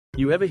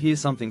You ever hear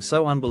something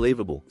so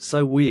unbelievable,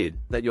 so weird,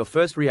 that your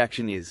first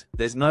reaction is,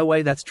 "There's no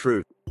way that's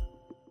true"?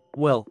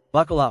 Well,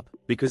 buckle up,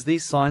 because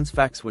these science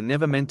facts were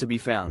never meant to be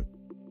found.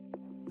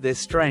 They're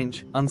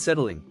strange,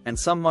 unsettling, and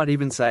some might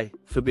even say,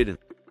 forbidden.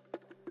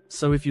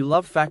 So if you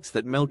love facts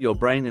that melt your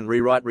brain and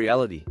rewrite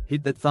reality,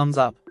 hit that thumbs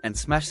up, and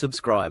smash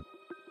subscribe.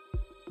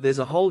 There's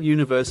a whole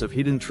universe of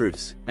hidden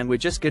truths, and we're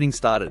just getting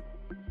started.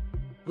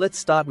 Let's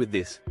start with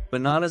this: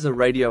 bananas are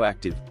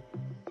radioactive.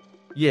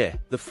 Yeah,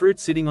 the fruit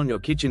sitting on your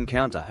kitchen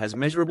counter has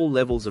measurable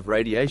levels of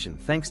radiation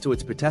thanks to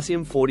its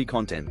potassium-40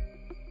 content.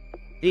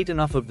 Eat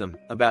enough of them,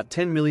 about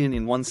 10 million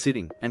in one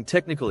sitting, and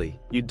technically,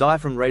 you die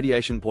from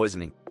radiation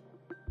poisoning.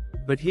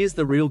 But here's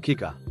the real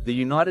kicker: the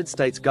United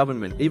States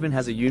government even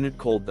has a unit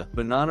called the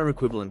banana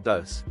equivalent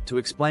dose to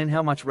explain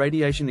how much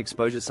radiation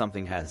exposure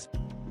something has.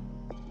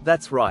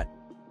 That's right.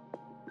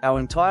 Our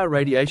entire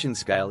radiation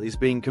scale is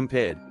being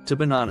compared to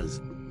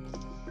bananas.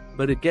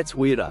 But it gets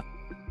weirder.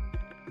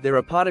 There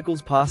are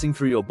particles passing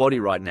through your body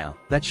right now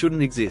that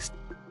shouldn't exist.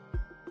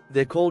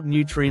 They're called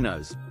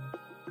neutrinos.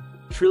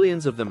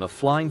 Trillions of them are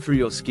flying through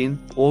your skin,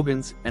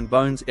 organs, and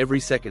bones every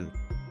second.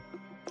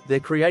 They're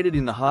created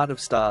in the heart of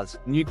stars,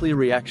 nuclear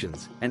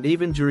reactions, and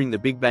even during the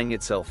Big Bang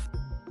itself.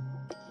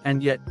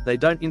 And yet, they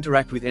don't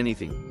interact with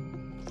anything.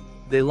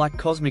 They're like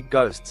cosmic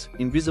ghosts,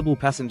 invisible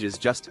passengers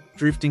just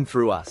drifting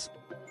through us.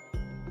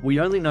 We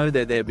only know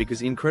they're there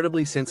because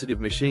incredibly sensitive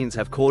machines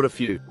have caught a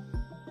few.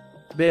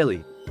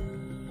 Barely.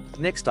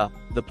 Next up,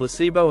 the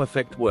placebo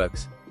effect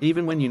works,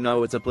 even when you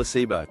know it's a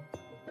placebo.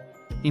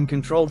 In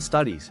controlled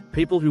studies,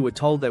 people who were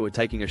told they were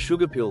taking a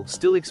sugar pill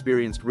still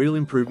experienced real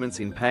improvements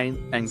in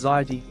pain,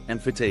 anxiety, and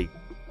fatigue.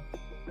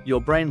 Your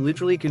brain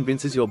literally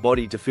convinces your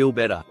body to feel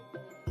better.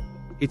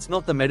 It's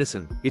not the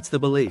medicine, it's the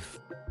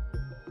belief.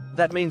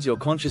 That means your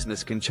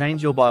consciousness can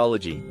change your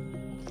biology.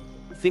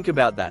 Think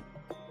about that.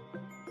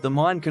 The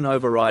mind can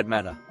override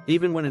matter,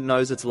 even when it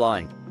knows it's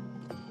lying.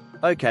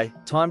 Okay,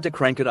 time to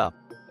crank it up.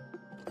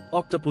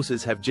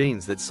 Octopuses have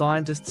genes that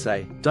scientists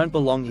say don't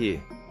belong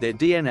here. Their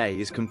DNA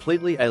is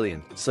completely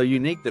alien, so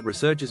unique that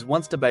researchers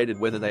once debated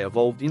whether they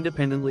evolved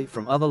independently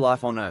from other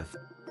life on Earth.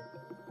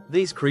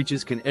 These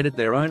creatures can edit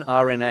their own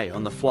RNA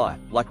on the fly,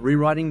 like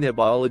rewriting their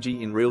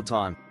biology in real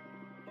time.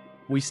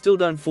 We still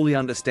don't fully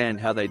understand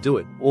how they do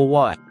it, or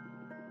why.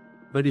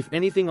 But if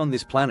anything on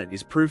this planet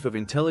is proof of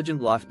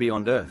intelligent life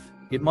beyond Earth,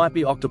 it might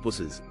be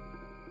octopuses.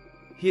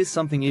 Here's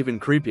something even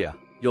creepier: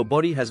 your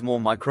body has more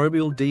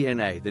microbial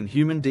DNA than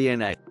human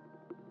DNA.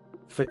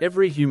 For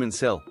every human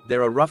cell,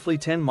 there are roughly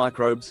 10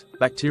 microbes,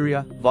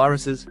 bacteria,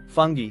 viruses,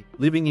 fungi,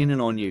 living in and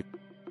on you.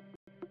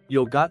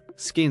 Your gut,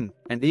 skin,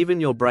 and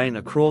even your brain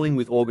are crawling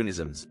with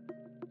organisms.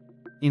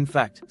 In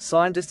fact,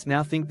 scientists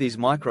now think these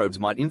microbes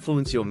might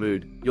influence your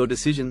mood, your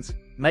decisions,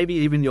 maybe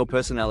even your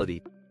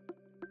personality.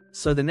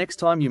 So the next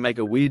time you make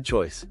a weird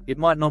choice, it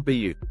might not be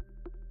you.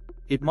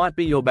 It might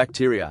be your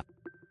bacteria.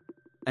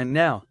 And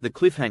now, the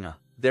cliffhanger: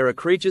 there are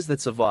creatures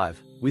that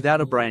survive, without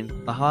a brain,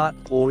 a heart,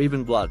 or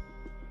even blood.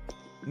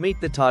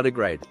 Meet the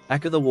tardigrade,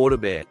 aka the water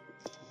bear.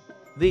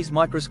 These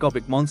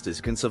microscopic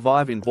monsters can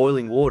survive in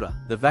boiling water,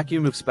 the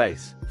vacuum of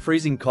space,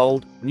 freezing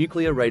cold,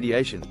 nuclear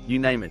radiation, you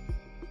name it.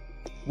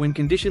 When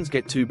conditions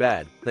get too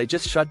bad, they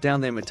just shut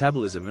down their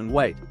metabolism and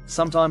wait,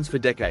 sometimes for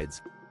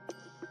decades.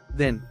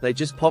 Then, they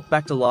just pop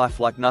back to life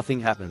like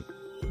nothing happened.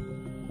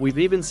 We've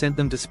even sent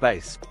them to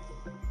space.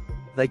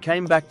 They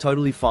came back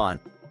totally fine.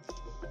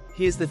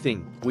 Here's the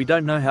thing: we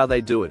don't know how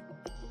they do it.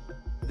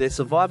 Their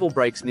survival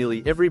breaks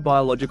nearly every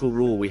biological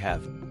rule we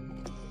have.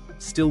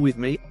 Still with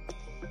me?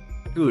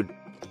 Good.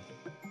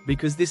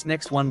 Because this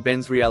next one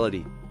bends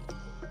reality.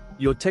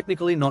 You're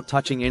technically not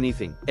touching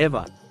anything,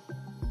 ever.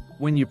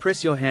 When you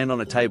press your hand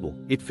on a table,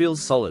 it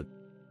feels solid.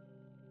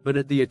 But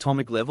at the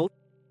atomic level?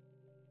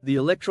 The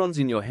electrons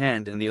in your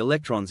hand and the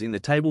electrons in the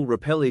table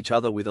repel each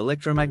other with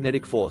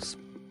electromagnetic force.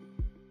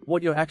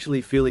 What you're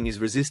actually feeling is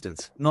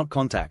resistance, not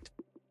contact.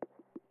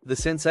 The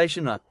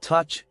sensation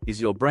touch is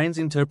your brain's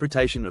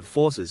interpretation of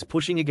forces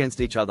pushing against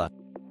each other.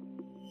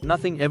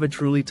 Nothing ever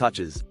truly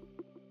touches.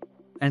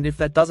 And if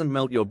that doesn't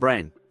melt your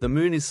brain, the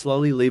moon is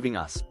slowly leaving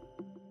us.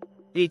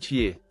 Each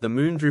year, the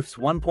moon drifts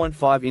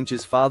 1.5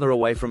 inches farther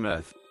away from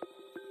Earth.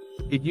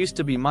 It used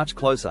to be much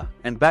closer,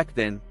 and back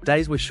then,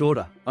 days were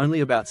shorter, only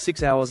about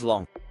 6 hours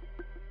long.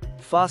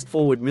 Fast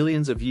forward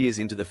millions of years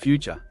into the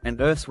future, and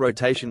Earth's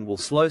rotation will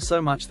slow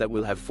so much that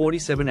we'll have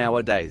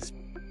 47-hour days.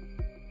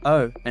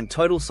 Oh, and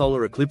total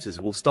solar eclipses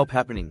will stop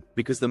happening,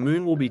 because the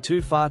moon will be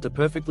too far to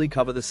perfectly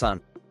cover the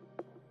sun.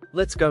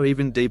 Let's go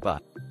even deeper.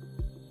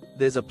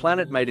 There's a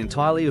planet made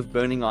entirely of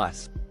burning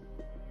ice.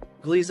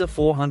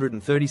 𝐃𝐨𝐬𝐬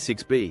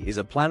 436b is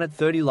a planet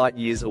 30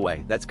 light-years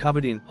away that's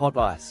covered in hot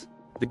ice.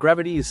 The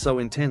gravity is so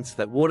intense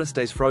that water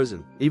stays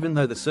frozen, even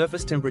though the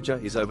surface temperature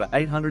is over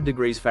 800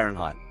 degrees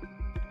Fahrenheit.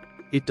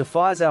 It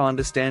defies our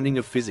understanding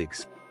of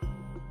physics.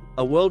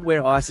 A world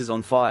where ice is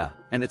on fire,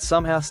 and it's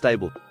somehow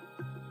stable.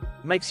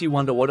 Makes you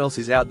wonder what else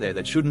is out there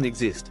that shouldn't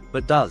exist,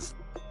 but does.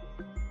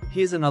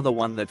 Here's another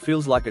one that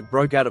feels like it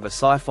broke out of a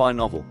sci-fi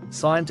novel.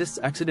 Scientists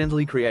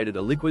accidentally created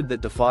a liquid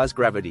that defies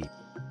gravity.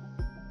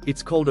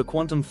 It's called a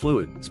quantum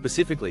fluid,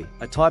 specifically,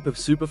 a type of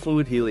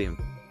superfluid helium.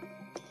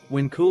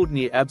 When cooled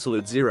near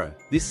absolute zero,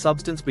 this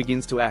substance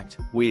begins to act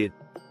weird.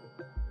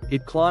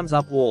 It climbs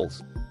up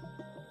walls,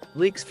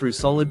 leaks through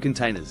solid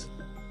containers.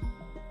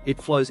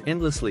 It flows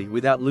endlessly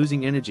without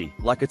losing energy,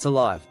 like it's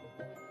alive.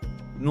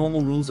 Normal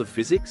rules of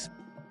physics?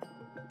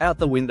 Out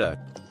the window.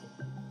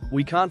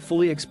 We can't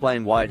fully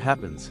explain why it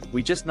happens,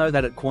 we just know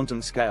that at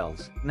quantum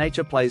scales,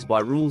 nature plays by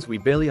rules we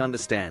barely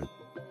understand.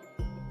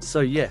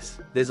 So yes,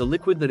 there's a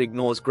liquid that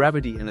ignores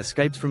gravity and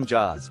escapes from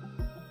jars.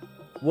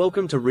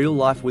 Welcome to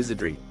real-life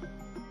wizardry.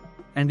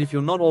 And if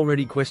you're not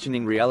already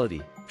questioning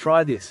reality,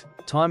 try this: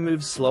 time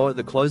moves slower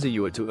the closer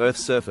you are to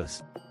Earth's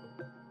surface.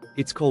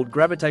 It's called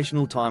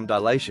gravitational time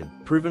dilation,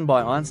 proven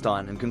by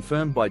Einstein and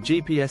confirmed by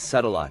GPS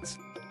satellites.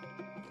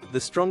 The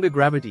stronger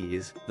gravity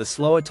is, the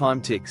slower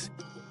time ticks.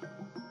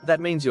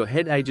 That means your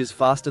head ages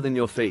faster than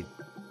your feet.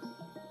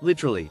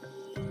 Literally.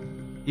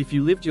 If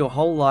you lived your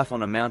whole life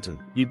on a mountain,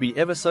 you'd be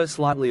ever so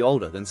slightly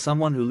older than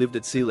someone who lived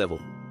at sea level.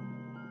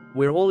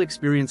 We're all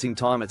experiencing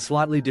time at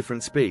slightly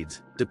different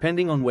speeds,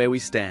 depending on where we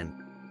stand.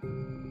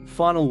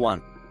 Final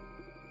one.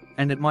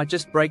 And it might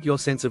just break your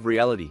sense of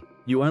reality,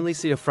 you only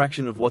see a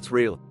fraction of what's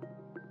real.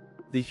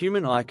 The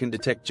human eye can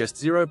detect just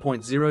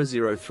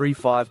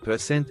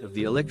 0.0035% of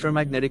the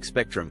electromagnetic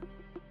spectrum.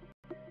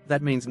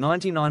 That means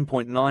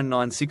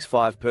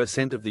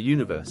 99.9965% of the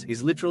universe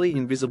is literally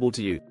invisible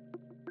to you.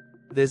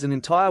 There's an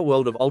entire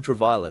world of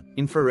ultraviolet,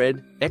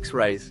 infrared,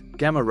 X-rays,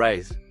 gamma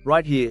rays,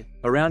 right here,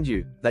 around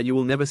you, that you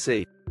will never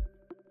see.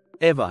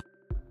 Ever.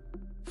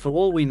 For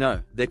all we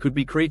know, there could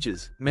be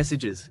creatures,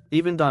 messages,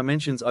 even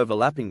dimensions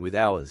overlapping with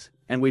ours,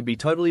 and we'd be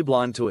totally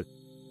blind to it.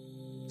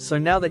 So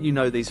now that you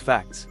know these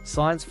facts,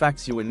 science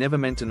facts you were never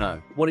meant to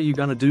know, what are you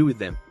gonna do with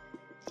them?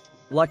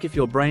 Like if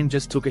your brain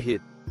just took a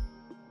hit.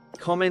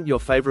 Comment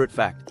your favorite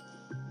fact.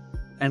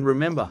 And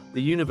remember,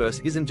 the universe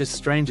isn't just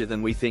stranger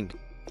than we think.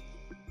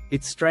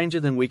 It's stranger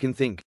than we can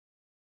think.